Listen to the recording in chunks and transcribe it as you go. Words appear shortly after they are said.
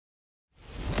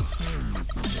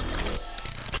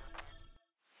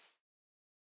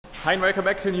Hi and welcome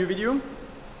back to a new video.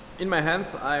 In my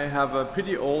hands I have a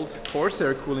pretty old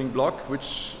Corsair cooling block,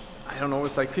 which I don't know,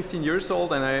 it's like 15 years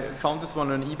old, and I found this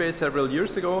one on eBay several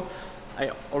years ago. I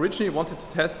originally wanted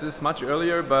to test this much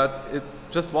earlier, but it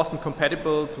just wasn't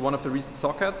compatible to one of the recent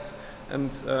sockets, and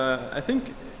I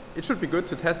think it should be good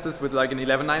to test this with like an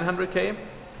 11900K.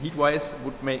 Heat-wise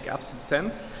would make absolute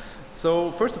sense.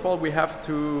 So first of all, we have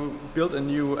to build a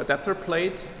new adapter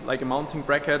plate, like a mounting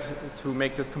bracket, to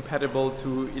make this compatible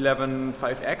to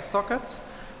 11.5X sockets.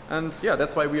 And yeah,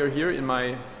 that's why we are here in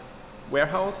my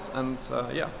warehouse, and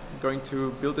yeah, I'm going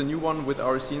to build a new one with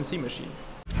our CNC machine.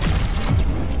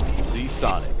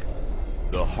 Seasonic,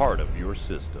 the heart of your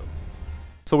system.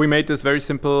 So we made this very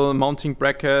simple mounting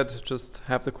bracket, just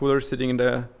have the cooler sitting in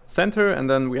the center, and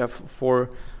then we have 4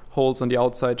 holes on the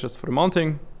outside just for the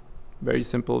mounting. Very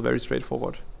simple, very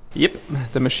straightforward. Yep,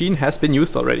 the machine has been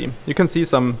used already. You can see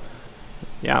some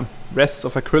rests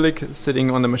of acrylic sitting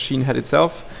on the machine head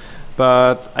itself,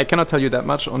 but I cannot tell you that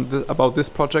much about this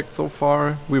project so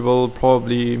far. We will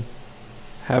probably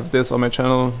have this on my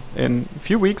channel in a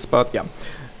few weeks, but yeah.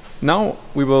 Now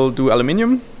we will do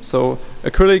aluminium. So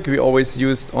acrylic we always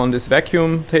used on this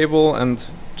vacuum table, and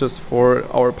just for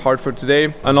our part for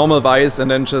today, a normal vise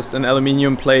and then just an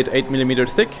aluminium plate 8mm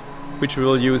thick, which we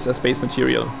will use as base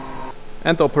material.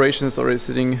 And the operation is already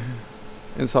sitting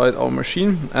inside our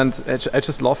machine, and I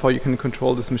just love how you can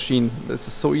control this machine. This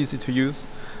is so easy to use,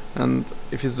 and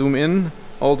if you zoom in,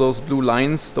 all those blue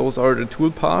lines, those are the tool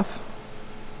path.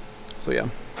 So yeah,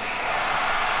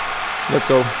 let's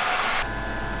go.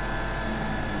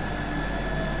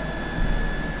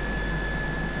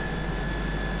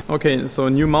 Okay, so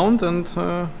new mount, and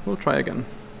we'll try again.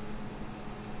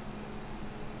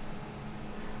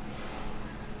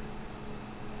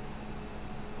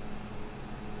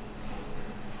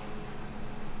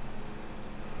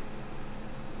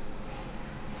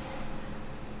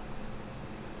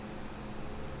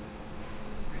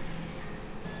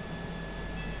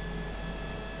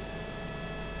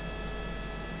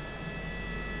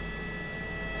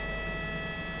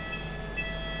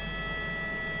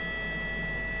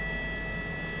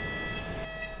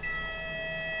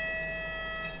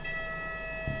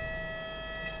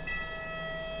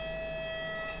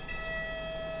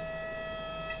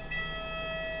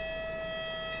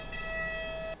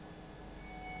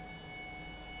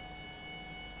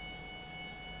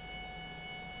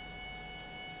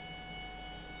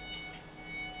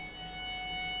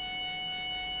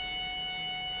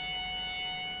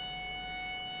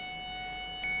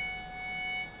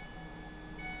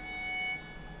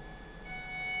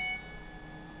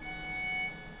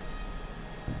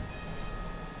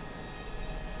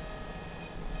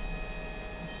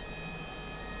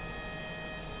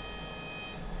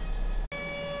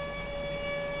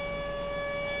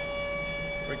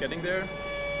 We're getting there.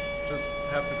 Just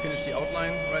have to finish the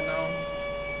outline right now,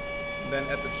 and then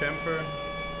add the chamfer.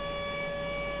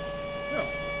 Yeah.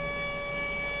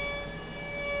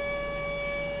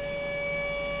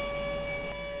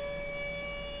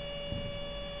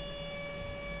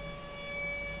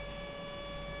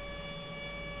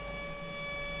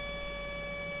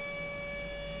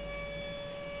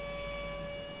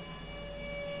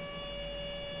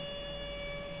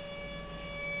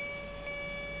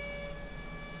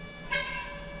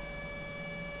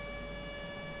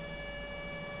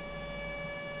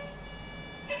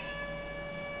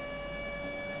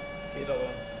 Geht aber. Ja.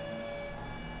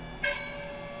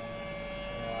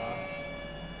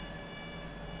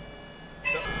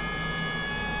 Ja.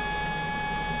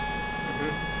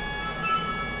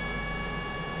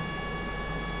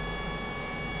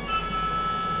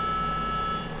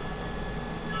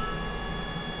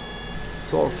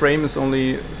 So our frame is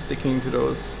only sticking to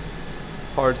those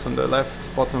parts on the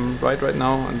left, bottom, right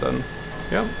now, and then,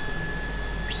 yeah,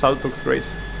 result looks great.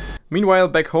 Meanwhile,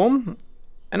 back home,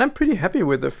 and I'm pretty happy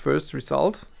with the first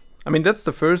result. I mean, that's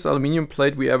the first aluminium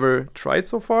plate we ever tried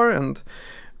so far, and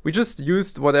we just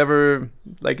used whatever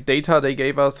like data they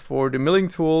gave us for the milling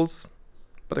tools,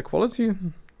 but the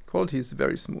quality is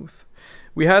very smooth.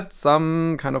 We had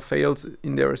some kind of fails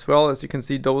in there as well. As you can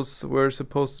see, those were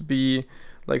supposed to be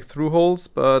like through holes,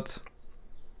 but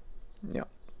yeah,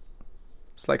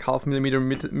 it's like 0.5 millimeter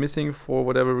missing for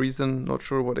whatever reason. Not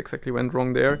sure what exactly went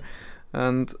wrong there.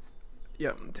 And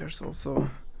yeah, there's also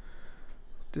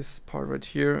this part right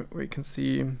here where you can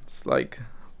see it's like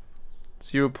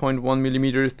 0.1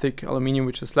 millimeter thick aluminium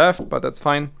which is left, but that's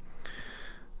fine.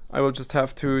 I will just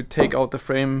have to take out the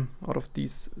frame out of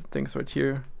these things right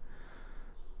here,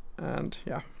 and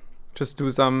yeah, just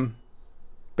do some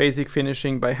basic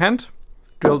finishing by hand,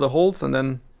 drill the holes, and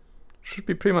then should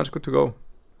be pretty much good to go.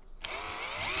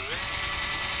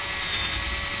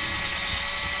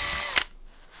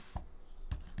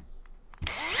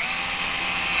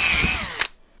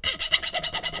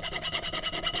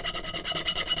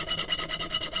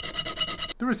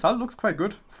 the result looks quite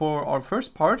good for our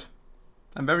first part.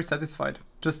 I'm very satisfied.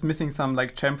 Just missing some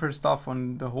like chamfer stuff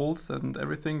on the holes and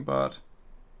everything, but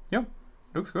yeah,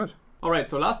 looks good. Alright,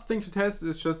 so last thing to test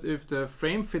is just if the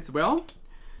frame fits well.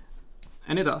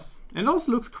 And it does. And it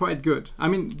also looks quite good. I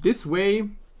mean, this way,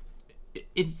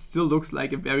 it still looks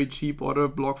like a very cheap order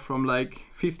block from like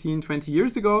 15, 20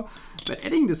 years ago. But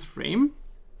adding this frame,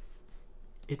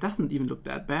 it doesn't even look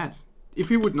that bad. If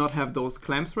we would not have those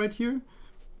clamps right here,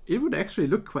 it would actually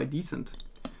look quite decent.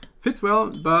 Fits well,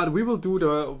 but we will do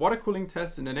the water cooling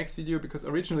test in the next video, because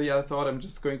originally I thought I'm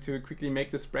just going to quickly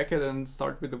make this bracket and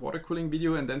start with the water cooling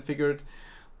video, and then figured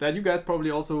that you guys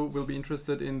probably also will be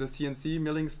interested in the CNC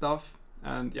milling stuff.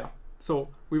 And yeah, so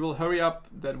we will hurry up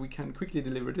that we can quickly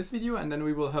deliver this video, and then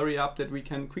we will hurry up that we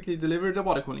can quickly deliver the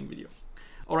water cooling video.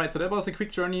 Alright, so that was a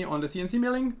quick journey on the CNC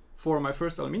milling for my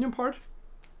first aluminium part.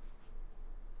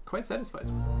 Quite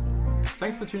satisfied.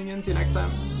 Thanks for tuning in, see you next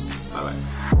time. Bye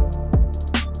bye.